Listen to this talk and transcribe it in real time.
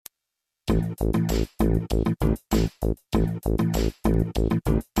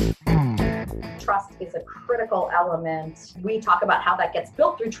Trust is a critical element. We talk about how that gets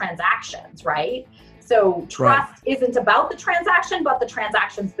built through transactions, right? So trust isn't about the transaction, but the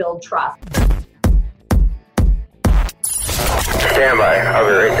transactions build trust. Stand by. I'll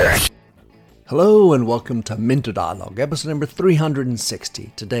be right there. Hello and welcome to Minter Dialogue, episode number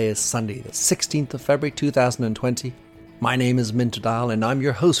 360. Today is Sunday, the 16th of February 2020. My name is Minter Dial and I'm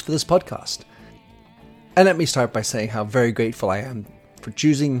your host for this podcast. And let me start by saying how very grateful I am for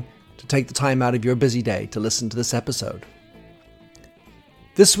choosing to take the time out of your busy day to listen to this episode.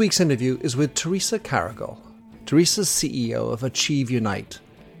 This week's interview is with Teresa Carregal. Teresa's CEO of Achieve Unite,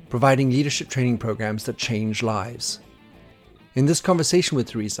 providing leadership training programs that change lives. In this conversation with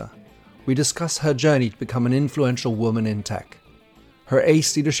Teresa, we discuss her journey to become an influential woman in tech, her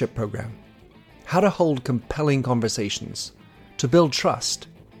ACE leadership program, how to hold compelling conversations, to build trust,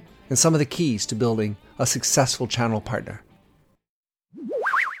 and some of the keys to building a successful channel partner.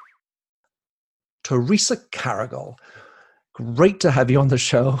 Teresa Carregal, great to have you on the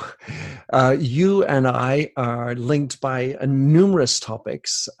show. You and I are linked by numerous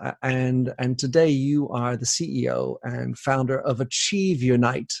topics, and today you are the CEO and founder of Achieve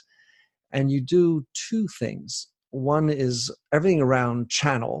Unite. And you do two things. One is everything around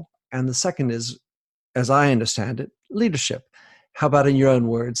channel, and the second is, as I understand it, leadership. How about in your own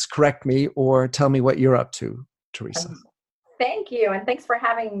words, correct me or tell me what you're up to, Teresa? Thank you, and thanks for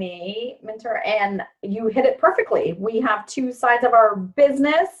having me, Minter. And you hit it perfectly. We have two sides of our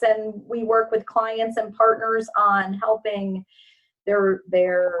business, and we work with clients and partners on helping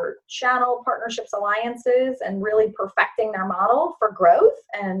their channel partnerships, alliances, and really perfecting their model for growth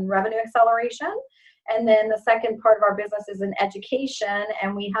and revenue acceleration. And then the second part of our business is in education,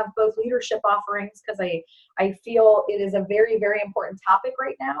 and we have both leadership offerings because I feel it is a very, very important topic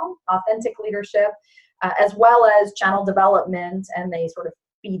right now, authentic leadership, as well as channel development, and they sort of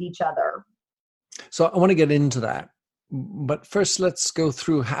feed each other. So I want to get into that. But first, let's go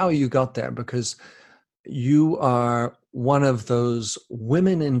through how you got there, because you are one of those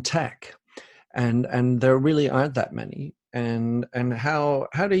women in tech, and there really aren't that many. And how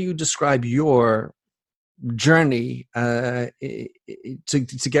do you describe your journey to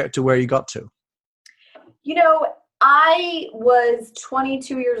get to where you got to? You know, I was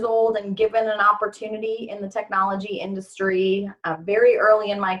 22 years old and given an opportunity in the technology industry very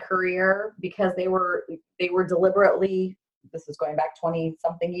early in my career, because they were deliberately, this is going back 20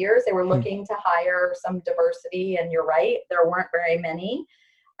 something years, they were looking to hire some diversity, and you're right, there weren't very many.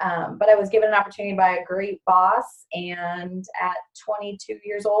 But I was given an opportunity by a great boss, and at 22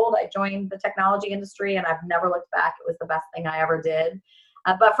 years old, I joined the technology industry, and I've never looked back. It was the best thing I ever did.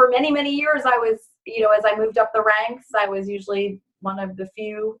 But for many, many years, I was, as I moved up the ranks, I was usually one of the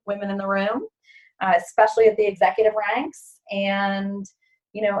few women in the room, especially at the executive ranks. And,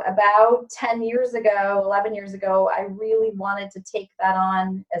 about 10 years ago, 11 years ago, I really wanted to take that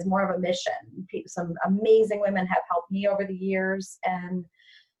on as more of a mission. Some amazing women have helped me over the years. And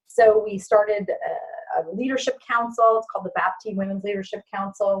so we started a leadership council. It's called the BAPT Women's Leadership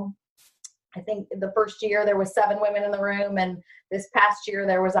Council. I think the first year there was 7 women in the room, and this past year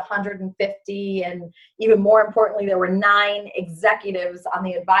there was 150, and even more importantly, there were 9 executives on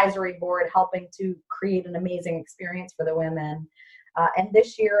the advisory board helping to create an amazing experience for the women. And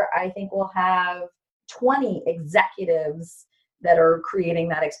this year, I think we'll have 20 executives that are creating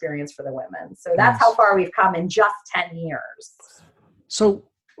that experience for the women. So that's how far we've come in just 10 years. So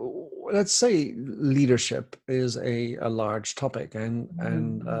let's say leadership is a large topic, and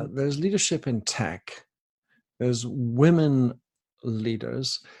there's leadership in tech, there's women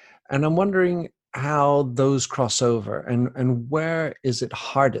leaders, and I'm wondering how those cross over, and where is it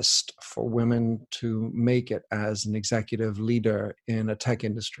hardest for women to make it as an executive leader in a tech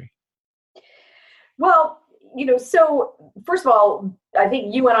industry? Well, so first of all, I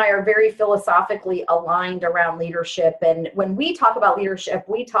think you and I are very philosophically aligned around leadership. And when we talk about leadership,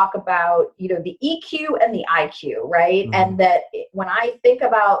 we talk about, the EQ and the IQ, right? Mm-hmm. And that when I think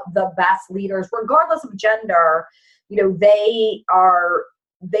about the best leaders, regardless of gender, they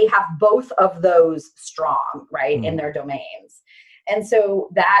have both of those strong, right, in their domains. And so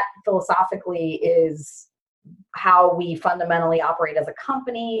that philosophically is how we fundamentally operate as a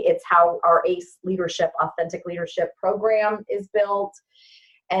company. It's how our ACE leadership, authentic leadership program is built.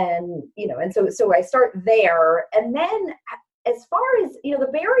 And, so I start there. And then as far as, the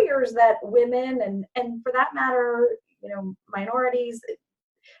barriers that women and for that matter, minorities,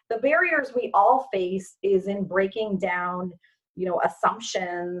 the barriers we all face is in breaking down,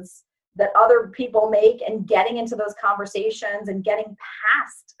 assumptions, that other people make, and getting into those conversations and getting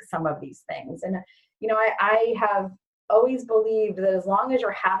past some of these things. And, I have always believed that as long as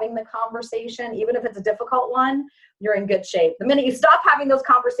you're having the conversation, even if it's a difficult one, you're in good shape. The minute you stop having those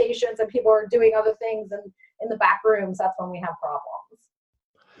conversations and people are doing other things and in the back rooms, that's when we have problems.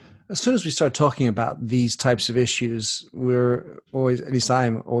 As soon as we start talking about these types of issues, we're always, at least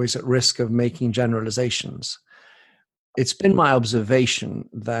I'm always at risk of making generalizations. It's been my observation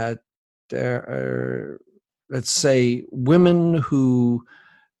that there are, let's say, women who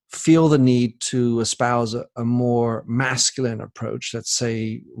feel the need to espouse a more masculine approach, let's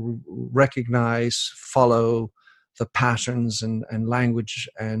say recognize, follow the patterns and language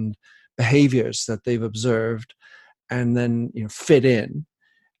and behaviors that they've observed, and then fit in.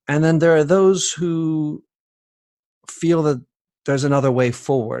 And then there are those who feel that there's another way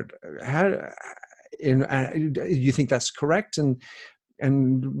forward. Do you think that's correct? And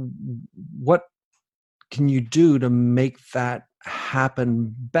what can you do to make that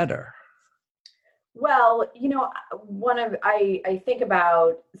happen better? Well, I think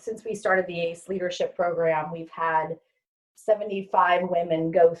about, since we started the ACE leadership program, we've had 75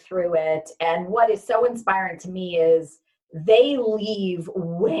 women go through it. And what is so inspiring to me is they leave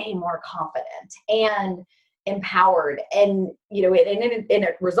way more confident and empowered. And,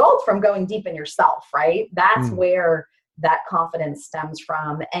 it results from going deep in yourself, right? That's where that confidence stems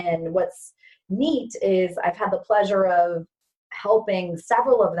from. And what's neat is I've had the pleasure of helping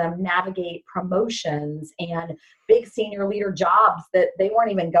several of them navigate promotions and big senior leader jobs that they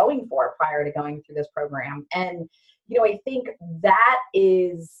weren't even going for prior to going through this program. And, I think that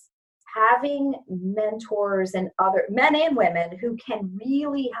is having mentors and other men and women who can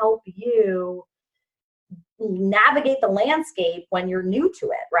really help you navigate the landscape when you're new to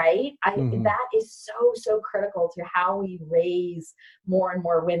it, right? That is so critical to how we raise more and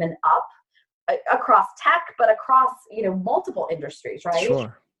more women up across tech, but across, multiple industries, right?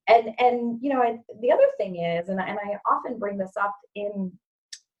 Sure. And the other thing is, and I often bring this up in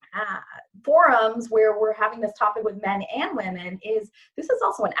forums where we're having this topic with men and women, is this is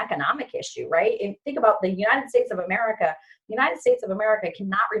also an economic issue, right? And think about the United States of America. The United States of America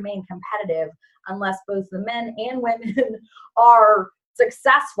cannot remain competitive unless both the men and women are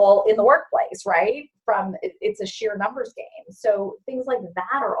successful in the workplace, right? It's a sheer numbers game. So things like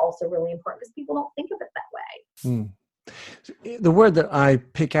that are also really important because people don't think of it that way. The word that I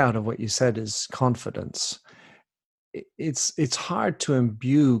pick out of what you said is confidence. It's hard to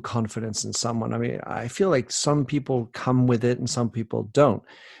imbue confidence in someone. I mean, I feel like some people come with it and some people don't.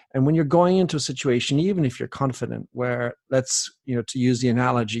 And when you're going into a situation, even if you're confident, where to use the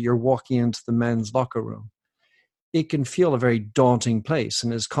analogy, you're walking into the men's locker room, it can feel a very daunting place.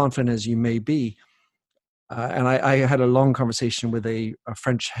 And as confident as you may be, and I had a long conversation with a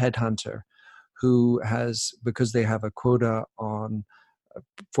French headhunter who has, because they have a quota on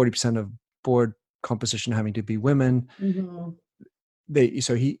 40% of board composition having to be women.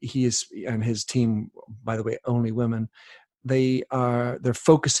 So he is, and his team, by the way, only women. They're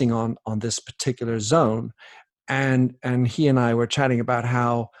focusing on this particular zone, and he and I were chatting about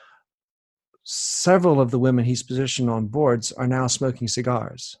how several of the women he's positioned on boards are now smoking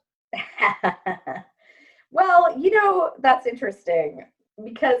cigars. Well, that's interesting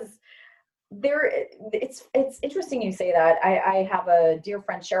because it's interesting you say that. I have a dear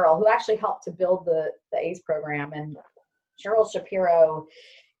friend, Cheryl, who actually helped to build the ACE program. And Cheryl Shapiro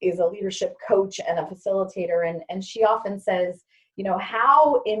is a leadership coach and a facilitator. And she often says,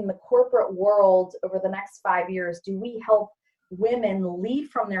 how in the corporate world over the next 5 years do we help women lead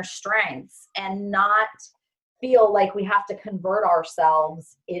from their strengths and not feel like we have to convert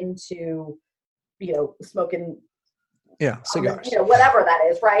ourselves into, smoking cigars, whatever that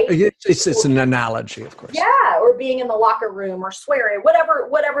is, right? It's an analogy, of course. Yeah, or being in the locker room or swearing,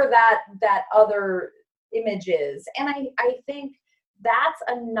 whatever that other image is. And I think that's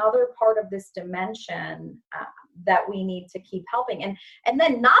another part of this dimension that we need to keep helping. And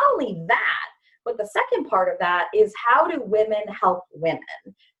then not only that, but the second part of that is, how do women help women?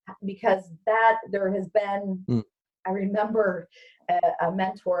 Because there has been, I remember a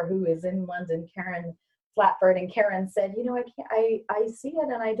mentor who is in London, Karen Flatford, and Karen said, I see it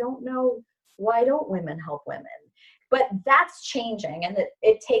and I don't know, why don't women help women? But that's changing, and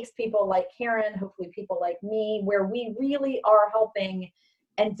it takes people like Karen, hopefully people like me, where we really are helping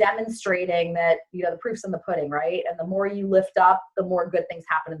and demonstrating that, the proof's in the pudding, right? And the more you lift up, the more good things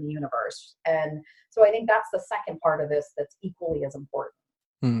happen in the universe. And so I think that's the second part of this that's equally as important.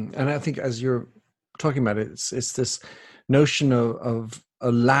 And I think as you're talking about it, it's this notion of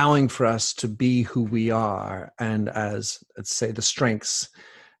allowing for us to be who we are, and as, let's say, the strengths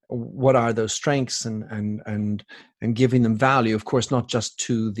what are those strengths, and giving them value, of course, not just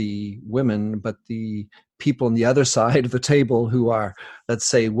to the women, but the people on the other side of the table who are, let's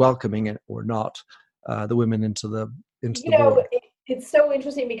say, welcoming it or not, the women into the board. It's so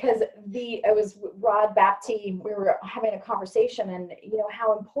interesting because I was with Rod Baptiste, we were having a conversation, and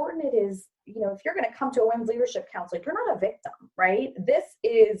how important it is, if you're going to come to a women's leadership council, you're not a victim, right? This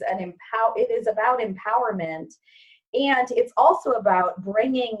is it is about empowerment, and it's also about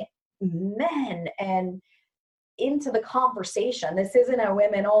bringing men and into the conversation. This isn't a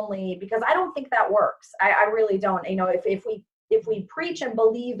women only, because I don't think that works. I really don't. If we preach and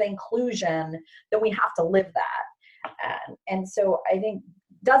believe inclusion, then we have to live that. And so I think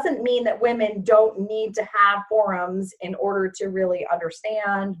doesn't mean that women don't need to have forums in order to really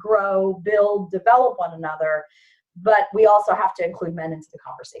understand, grow, build, develop one another, but we also have to include men into the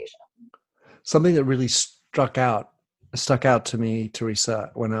conversation. Something that really stuck out to me, Teresa,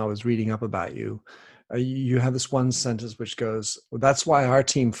 when I was reading up about you, you have this one sentence which goes, "That's why our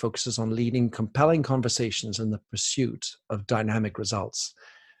team focuses on leading compelling conversations in the pursuit of dynamic results."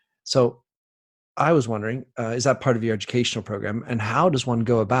 So I was wondering, is that part of your educational program? And how does one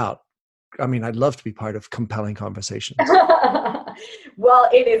go about? I mean, I'd love to be part of compelling conversations. Well,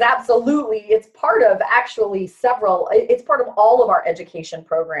 it is absolutely. It's part of it's part of all of our education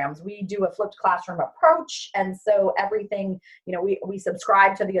programs. We do a flipped classroom approach. And so everything, we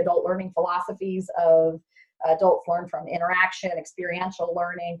subscribe to the adult learning philosophies of adults learn from interaction, experiential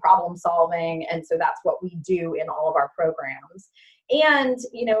learning, problem solving. And so that's what we do in all of our programs. And,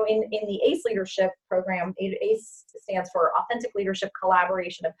 in the ACE leadership program, ACE stands for Authentic Leadership,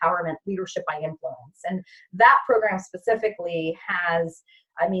 Collaboration, Empowerment, Leadership by Influence. And that program specifically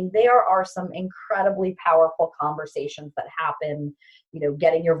there are some incredibly powerful conversations that happen,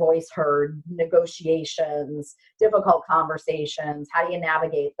 getting your voice heard, negotiations, difficult conversations. How do you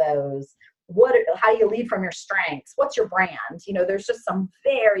navigate those? How do you lead from your strengths? What's your brand? There's just some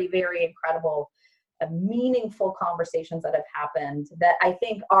very, very incredible meaningful conversations that have happened that I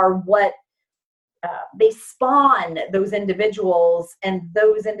think are what they spawn those individuals, and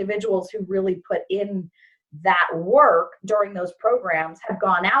those individuals who really put in that work during those programs have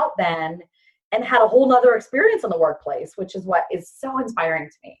gone out then and had a whole nother experience in the workplace, which is what is so inspiring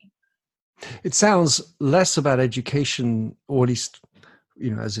to me. It sounds less about education, or at least,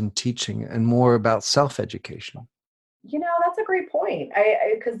 as in teaching, and more about self-education. That's a great point.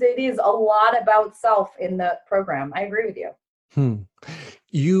 Because it is a lot about self in the program. I agree with you.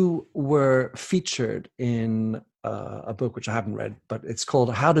 You were featured in a book which I haven't read, but it's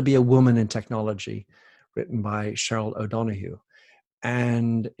called How to Be a Woman in Technology, written by Cheryl O'Donoghue.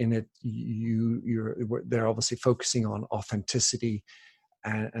 And in it, they're obviously focusing on authenticity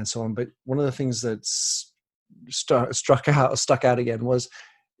and so on. But one of the things that's stuck out again was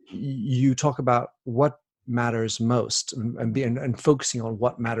you talk about what matters most and focusing on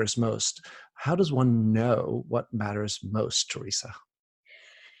what matters most. How does one know what matters most, Teresa?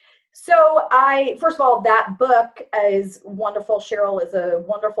 So first of all, that book is wonderful. Cheryl is a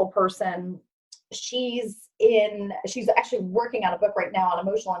wonderful person. She's actually working on a book right now on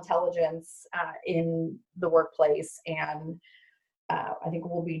emotional intelligence in the workplace. And I think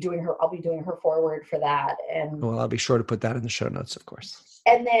I'll be doing her forward for that. And well, I'll be sure to put that in the show notes, of course.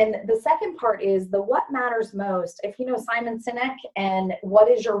 And then the second part is the what matters most. If you know Simon Sinek and what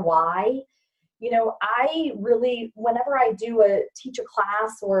is your why, I really, whenever I teach a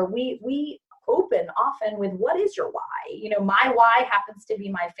class, or we open often with what is your why? My why happens to be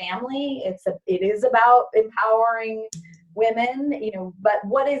my family. It is about empowering women, but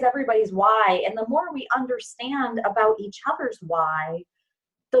what is everybody's why? And the more we understand about each other's why,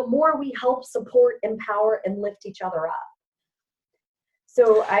 the more we help support, empower, and lift each other up.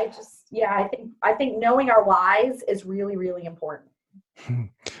 So I think knowing our whys is really, really important.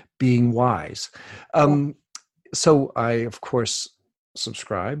 Being wise. So I, of course,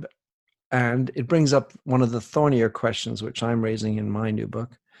 subscribe, and it brings up one of the thornier questions, which I'm raising in my new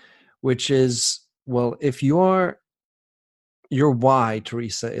book, which is, well, if your why,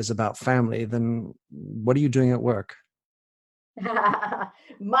 Teresa, is about family, then what are you doing at work?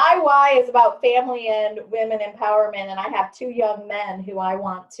 My why is about family and women empowerment, and I have two young men who I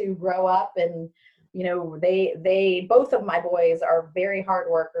want to grow up, and they both of my boys are very hard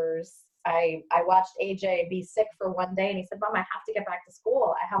workers. I watched AJ be sick for one day, and he said, "Mom, I have to get back to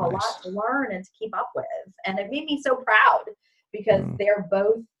school. I have a lot to learn and to keep up with." And it made me so proud because they're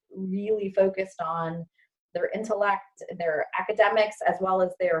both really focused on their intellect, their academics, as well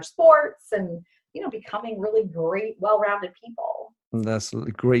as their sports, and becoming really great, well-rounded people. That's a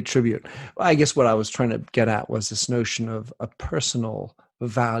great tribute. I guess what I was trying to get at was this notion of a personal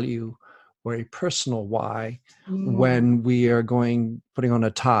value or a personal why Mm. when we are putting on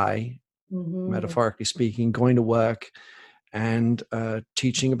a tie, Mhm. metaphorically speaking, going to work and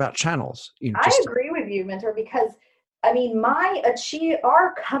teaching about channels. I agree with you, Mentor, because I mean,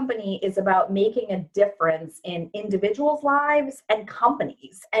 our company is about making a difference in individuals' lives and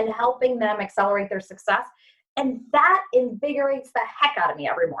companies and helping them accelerate their success. And that invigorates the heck out of me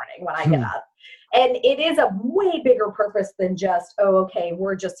every morning when I get up. And it is a way bigger purpose than just, oh, okay,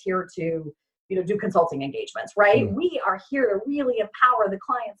 we're just here to, do consulting engagements, right? We are here to really empower the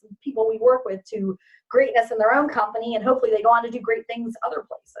clients and people we work with to greatness in their own company, and hopefully they go on to do great things other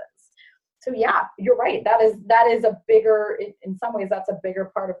places. So yeah, you're right. That is a bigger, in some ways, that's a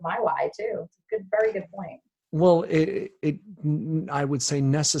bigger part of my why too. It's a very good point. Well, I would say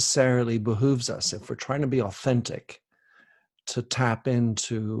necessarily behooves us, if we're trying to be authentic, to tap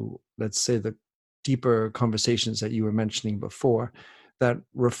into, let's say, the deeper conversations that you were mentioning before that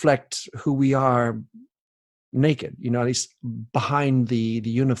reflect who we are naked, at least behind the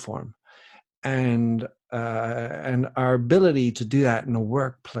uniform. And our ability to do that in a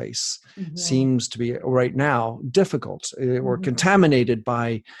workplace seems to be right now difficult. We're contaminated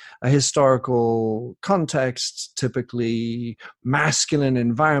by a historical context, typically masculine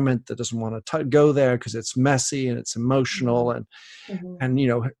environment that doesn't want to go there because it's messy and it's emotional and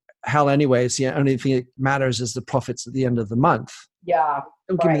hell anyway. It's the only thing that matters is the profits at the end of the month. Yeah,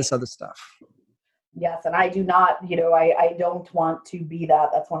 don't give me this other stuff. Yes, and I do not, I don't want to be that.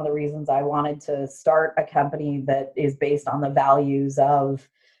 That's one of the reasons I wanted to start a company that is based on the values of,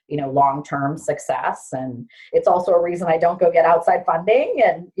 long-term success. And it's also a reason I don't go get outside funding.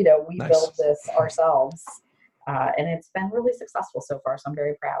 And, we Nice. build this ourselves. And it's been really successful so far. So I'm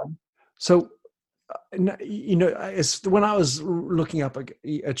very proud. So, when I was looking up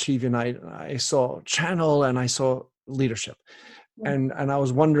Achieve Unite, I saw channel and I saw leadership. And I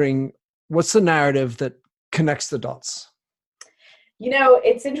was wondering, what's the narrative that connects the dots?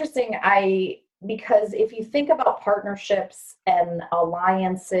 It's interesting. Because if you think about partnerships and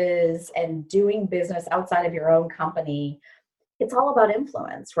alliances and doing business outside of your own company, it's all about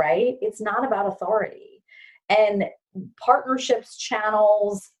influence, right? It's not about authority. And partnerships,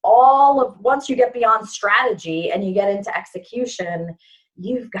 channels, once you get beyond strategy and you get into execution,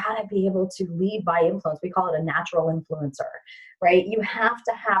 you've got to be able to lead by influence. We call it a natural influencer, right? You have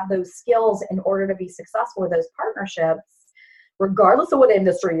to have those skills in order to be successful with those partnerships, regardless of what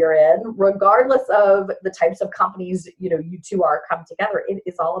industry you're in, regardless of the types of companies, you two are come together. It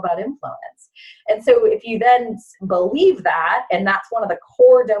is all about influence. And so if you then believe that, and that's one of the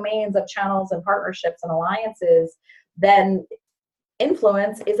core domains of channels and partnerships and alliances, then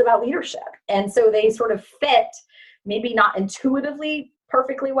influence is about leadership. And so they sort of fit, maybe not intuitively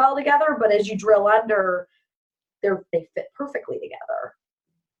perfectly well together, but as you drill under, they fit perfectly together.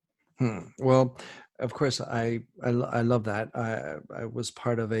 Well, of course, I love that. I was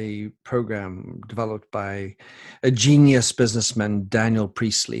part of a program developed by a genius businessman, Daniel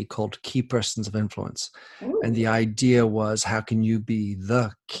Priestley, called Key Persons of Influence. Ooh. And the idea was, how can you be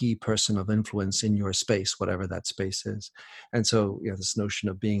the key person of influence in your space, whatever that space is? And so, this notion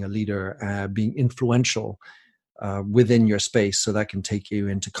of being a leader, being influential within your space, so that can take you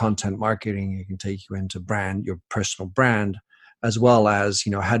into content marketing, it can take you into brand, your personal brand, as well as,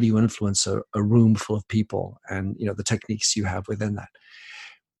 how do you influence a room full of people and, the techniques you have within that.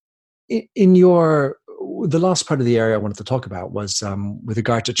 The last part of the area I wanted to talk about was with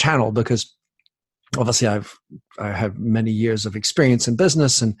regard to channel, because obviously I have many years of experience in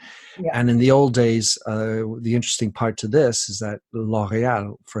business and in the old days, the interesting part to this is that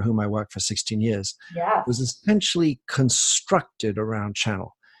L'Oréal, for whom I worked for 16 years, was essentially constructed around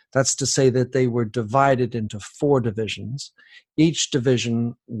channel. That's to say that they were divided into 4 divisions. Each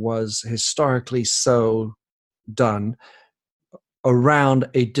division was historically so done around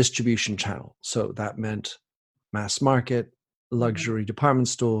a distribution channel. So that meant mass market, luxury department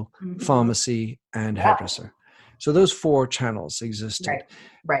store, pharmacy, and hairdresser. So those 4 channels existed.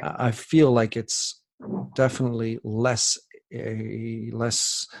 Right. I feel like it's definitely less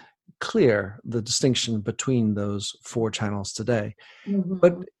clear, the distinction between those 4 channels today.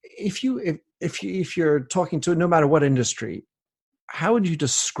 But if you're talking to, no matter what industry, how would you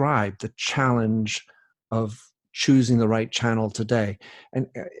describe the challenge of choosing the right channel today? And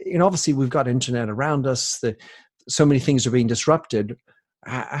obviously we've got internet around us, so many things are being disrupted.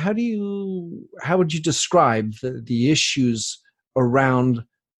 How would you describe the issues around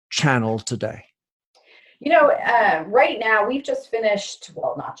channel today? Right now we've just finished,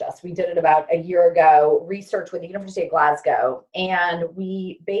 we did it about a year ago, research with the University of Glasgow, and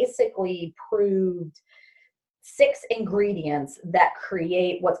we basically proved 6 ingredients that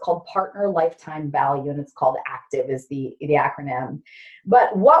create what's called partner lifetime value, and it's called ACTIVE is the acronym.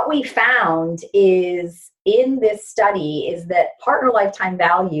 But what we found is in this study is that partner lifetime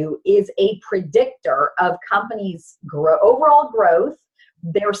value is a predictor of companies' overall growth,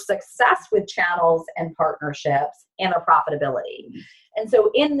 their success with channels and partnerships, and their profitability. And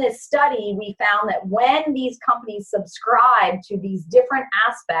so in this study, we found that when these companies subscribe to these different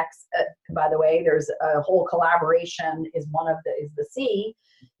aspects, by the way, there's a whole collaboration is the C,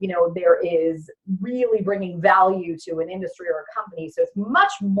 there is really bringing value to an industry or a company. So it's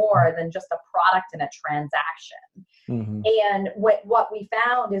much more than just a product and a transaction. Mm-hmm. And what we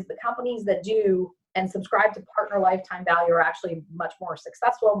found is the companies that do and subscribe to partner lifetime value are actually much more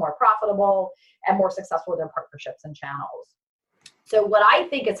successful, more profitable, and more successful with their partnerships and channels. So what I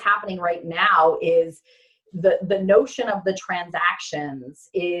think is happening right now is the notion of the transactions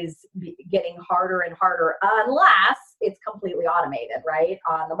is getting harder and harder unless it's completely automated, right?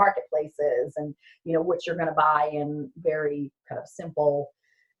 On the marketplaces and, which you're going to buy in very kind of simple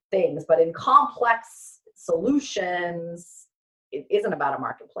things. But in complex solutions, it isn't about a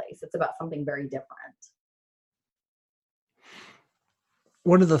marketplace. It's about something very different.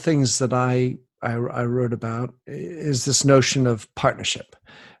 One of the things that I wrote about is this notion of partnership.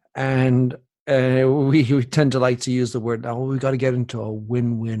 And we tend to like to use the word, we got to get into a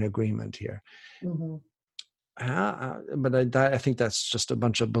win-win agreement here. Mm-hmm. But I think that's just a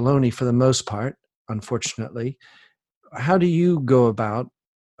bunch of baloney for the most part, unfortunately. How do you go about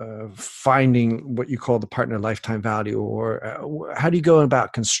finding what you call the partner lifetime value, or how do you go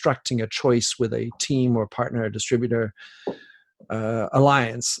about constructing a choice with a team or partner, a distributor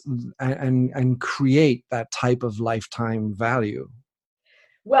alliance and create that type of lifetime value?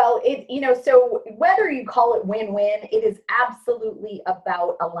 Well, so whether you call it win-win, it is absolutely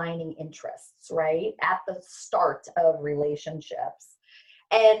about aligning interests, right? At the start of relationships.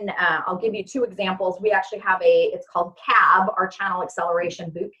 And I'll give you 2 examples. We actually have it's called CAB, our Channel Acceleration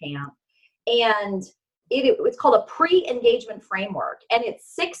Bootcamp. And it's called a pre-engagement framework. And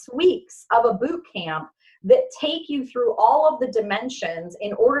it's 6 weeks of a boot camp that take you through all of the dimensions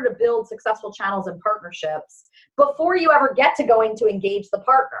in order to build successful channels and partnerships before you ever get to going to engage the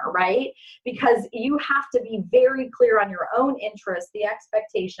partner, right? Because you have to be very clear on your own interests, the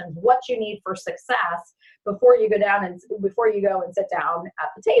expectations, what you need for success before you go and sit down at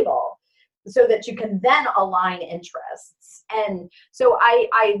the table, so that you can then align interests. And so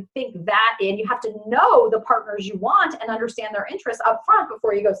I think that, and you have to know the partners you want and understand their interests up front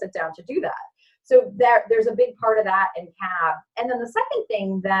before you go sit down to do that. So there's a big part of that in CAB. And then the second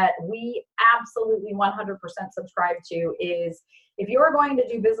thing that we absolutely 100% subscribe to is if you're going to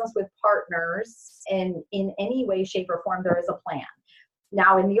do business with partners in any way, shape, or form, there is a plan.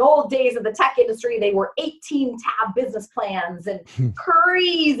 Now, in the old days of the tech industry, they were 18-tab business plans and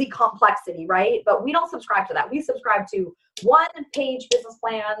crazy complexity, right? But we don't subscribe to that. We subscribe to 1-page business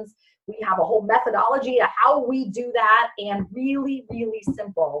plans. We have a whole methodology of how we do that, and really, really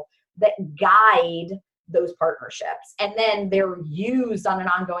simple, that guide those partnerships. And then they're used on an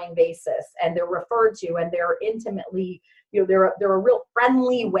ongoing basis, and they're referred to, and they're intimately, they're a real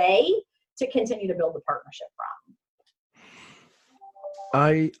friendly way to continue to build the partnership from.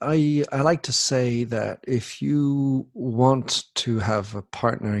 I like to say that if you want to have a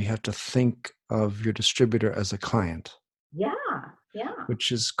partner, you have to think of your distributor as a client. Yeah.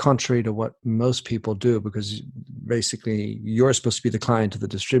 Which is contrary to what most people do, because basically you're supposed to be the client of the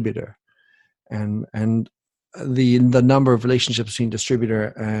distributor, and the number of relationships between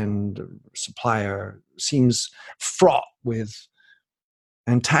distributor and supplier seems fraught with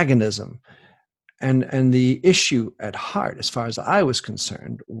antagonism. And the issue at heart, as far as I was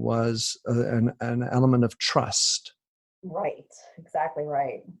concerned, was an element of trust. Right. Exactly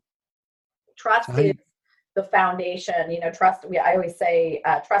right. Trust is the foundation. Trust, I always say,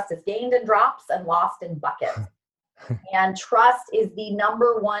 trust is gained in drops and lost in buckets. And trust is the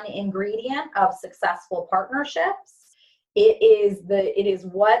number 1 ingredient of successful partnerships. It is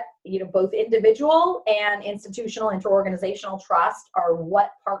what, both individual and institutional, interorganizational trust are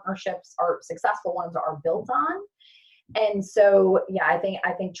what partnerships are, successful ones, are built on. And so, yeah, I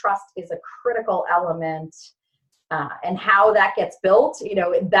think trust is a critical element. And how that gets built,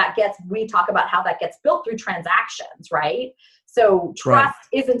 we talk about how that gets built through transactions, right? So trust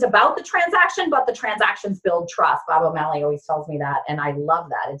isn't about the transaction, but the transactions build trust. Bob O'Malley always tells me that, and I love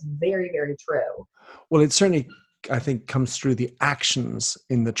that. It's very, very true. Well, it certainly, I think, comes through the actions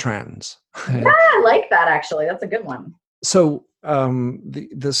in the trans. Yeah, I like that, actually. That's a good one. So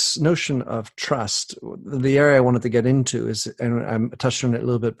this notion of trust, the area I wanted to get into is, and I touched on it a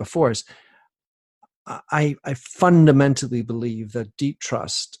little bit before, is I fundamentally believe that deep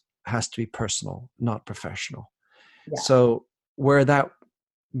trust has to be personal, not professional. Yeah. So where that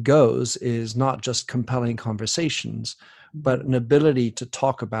goes is not just compelling conversations, but an ability to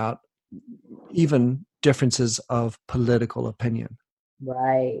talk about even differences of political opinion.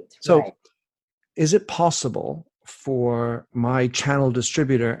 Right. So right. Is it possible for my channel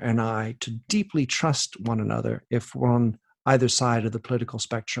distributor and I to deeply trust one another if we're on either side of the political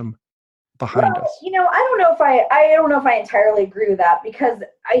spectrum behind us? You know, I don't know if I entirely agree with that, because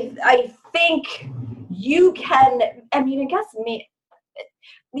I think you can, I mean, I guess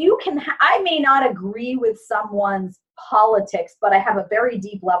I may not agree with someone's politics, but I have a very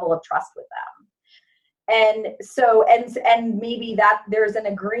deep level of trust with them. And so, and maybe that there's an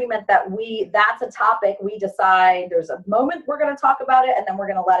agreement that that's a topic we decide there's a moment we're going to talk about it and then we're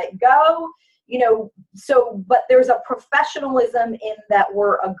going to let it go, you know, so, but there's a professionalism in that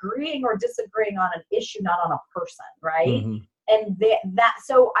we're agreeing or disagreeing on an issue, not on a person. Right. Mm-hmm. And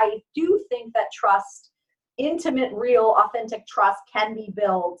so I do think that trust, intimate, real, authentic trust can be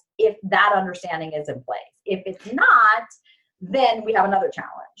built if that understanding is in place. If it's not, then we have another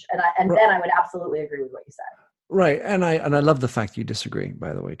challenge. And then I would absolutely agree with what you said. Right. And I love the fact you disagree,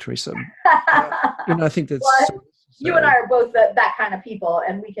 by the way, Teresa. You know, I think that's you and I are both that kind of people,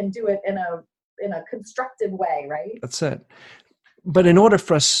 and we can do it in a constructive way, right? That's it. But in order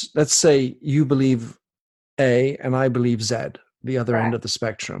for us, let's say you believe A and I believe Z, the other end of the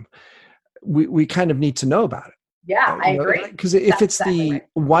spectrum, we kind of need to know about it. Yeah, I agree. Because if it's exactly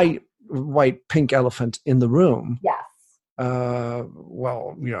the white pink elephant in the room, yes.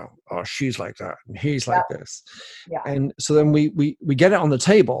 Well, you know, oh, she's like that and he's like this. Yeah. And so then we get it on the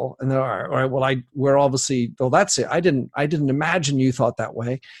table and they're all right, well, we're obviously, well, that's it. I didn't imagine you thought that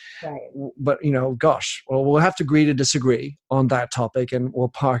way. Right. But, you know, gosh, well, we'll have to agree to disagree on that topic and we'll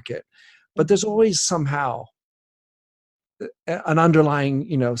park it. But there's always somehow an underlying,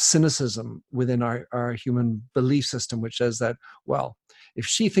 you know, cynicism within our human belief system, which says that, well, if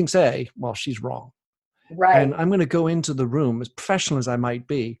she thinks A, well, she's wrong. Right. And I'm going to go into the room, as professional as I might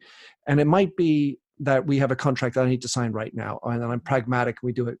be, and it might be that we have a contract that I need to sign right now, and I'm pragmatic.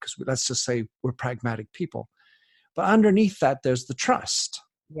 We do it because let's just say we're pragmatic people. But underneath that, there's the trust.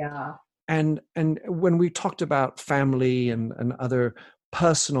 Yeah. And when we talked about family and other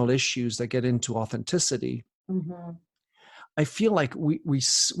personal issues that get into authenticity, mm-hmm. I feel like we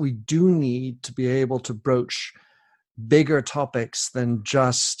do need to be able to broach bigger topics than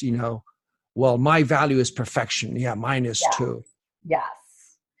just, you know, well, my value is perfection. Yeah, mine is too. Yes.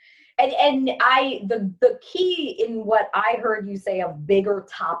 And the key in what I heard you say of bigger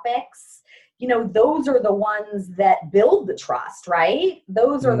topics, you know, those are the ones that build the trust, right?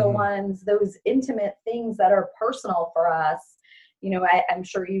 Those are the ones, those intimate things that are personal for us. You know, I'm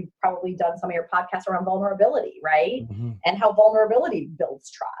sure you've probably done some of your podcasts around vulnerability, right? Mm-hmm. And how vulnerability builds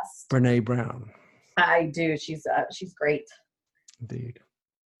trust. Brene Brown. I do. She's great. Indeed.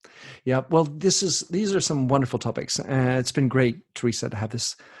 Yeah, well, these are some wonderful topics. It's been great, Teresa, to have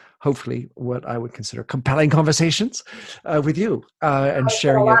this, hopefully, what I would consider compelling conversations with you and sharing it. It's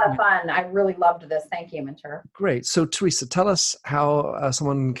been a lot of fun. I really loved this. Thank you, Minter. Great. So, Teresa, tell us how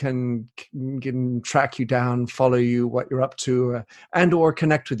someone can track you down, follow you, what you're up to, and or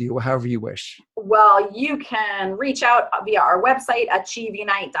connect with you, however you wish. Well, you can reach out via our website,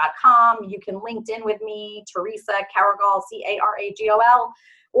 achieveunite.com. You can LinkedIn with me, Teresa Caragol, Caragol.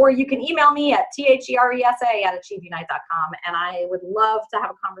 Or you can email me at theresa@achieveunite.com, and I would love to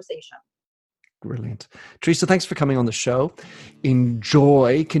have a conversation. Brilliant. Teresa, thanks for coming on the show.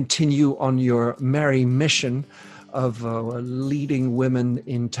 Continue on your merry mission of leading women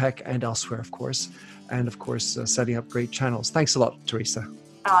in tech and elsewhere, of course, and of course, setting up great channels. Thanks a lot, Teresa.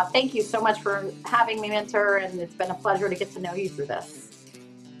 Thank you so much for having me, Minter, and it's been a pleasure to get to know you through this.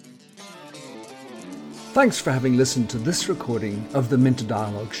 Thanks for having listened to this recording of the Minter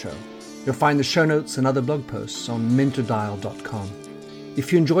Dialogue Show. You'll find the show notes and other blog posts on minterdial.com.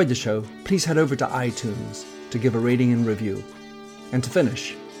 If you enjoyed the show, please head over to iTunes to give a rating and review. And to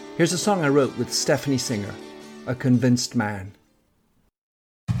finish, here's a song I wrote with Stephanie Singer, A Convinced Man.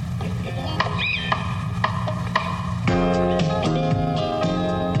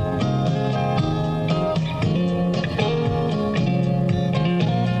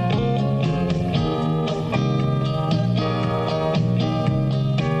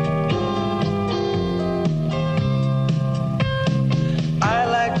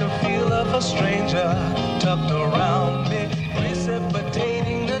 Stranger tucked around me,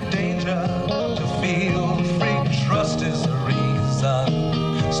 precipitating the danger. To feel free, trust is the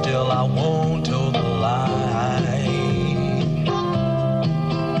reason. Still, I won't toe the line.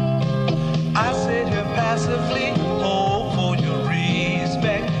 I sit here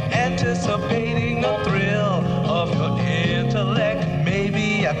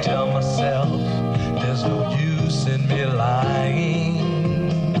tell myself there's no use in me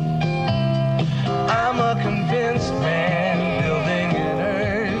lying. I'm a convinced man building an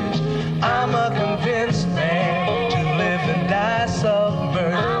urge. I'm a convinced man to live and die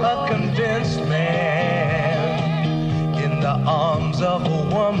submerged. A convinced man in the arms of a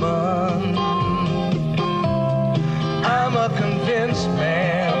woman. I'm a convinced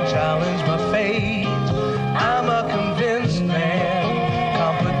man, challenge my fate. I'm a convinced man,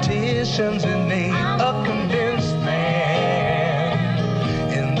 competition's innate. A convinced man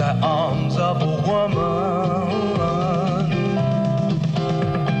in the arms of a woman.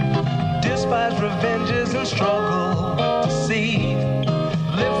 Despise revenges and struggle to see.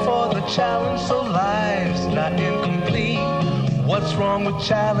 Live for the challenge so life's not incomplete. What's wrong with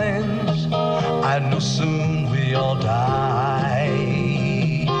challenge? I know soon we all die.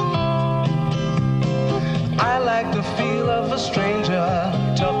 I like the feel of a stranger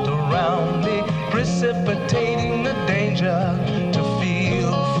tucked around me, precipitating the danger. To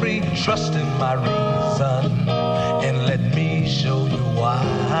feel free, trust in my reason, and let me show you why.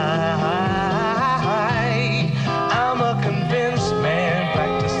 I'm a convinced man,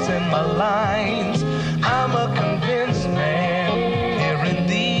 practicing my lines. I'm a convinced man, here in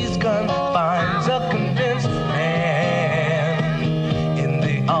these confines. A convinced man in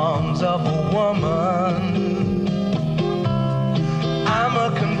the arms of a woman. I'm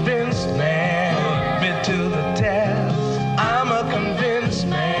a convinced man, admit to the test. I'm a convinced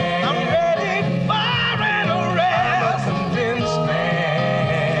man, I'm ready for an arrest. I'm a convinced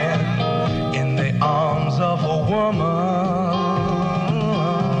man in the arms of a woman.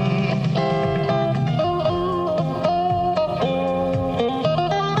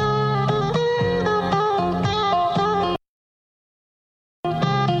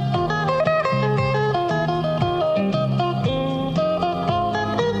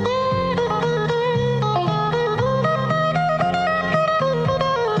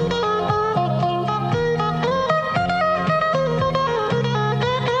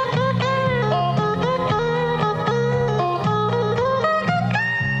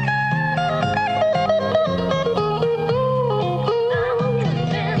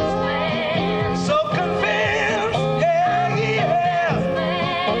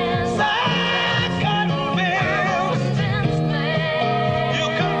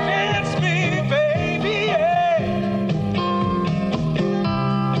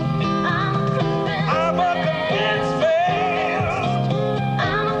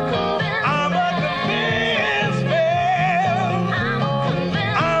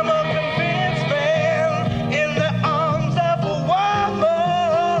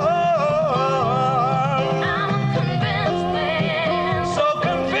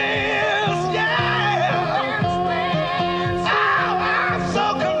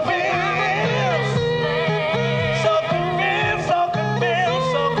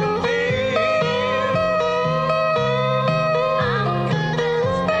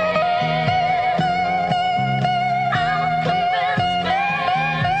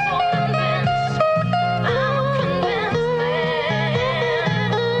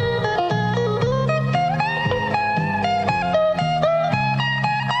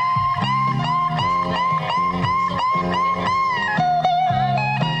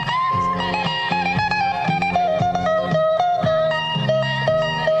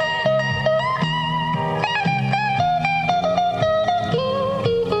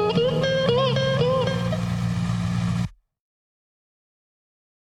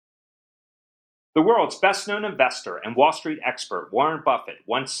 The world's best-known investor and Wall Street expert Warren Buffett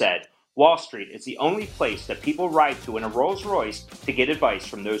once said, "Wall Street is the only place that people ride to in a Rolls-Royce to get advice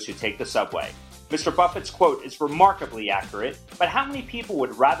from those who take the subway." Mr. Buffett's quote is remarkably accurate, but how many people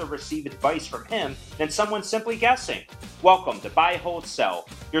would rather receive advice from him than someone simply guessing? Welcome to Buy, Hold, Sell,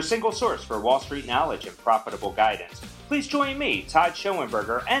 your single source for Wall Street knowledge and profitable guidance. Please join me, Todd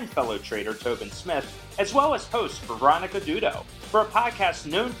Schoenberger, and fellow trader Tobin Smith, as well as host Veronica Dudo, for a podcast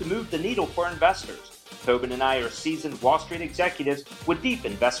known to move the needle for investors. Tobin and I are seasoned Wall Street executives with deep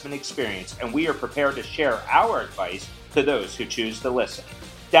investment experience, and we are prepared to share our advice to those who choose to listen.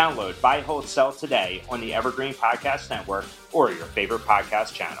 Download Buy, Hold, Sell today on the Evergreen Podcast Network or your favorite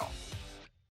podcast channel.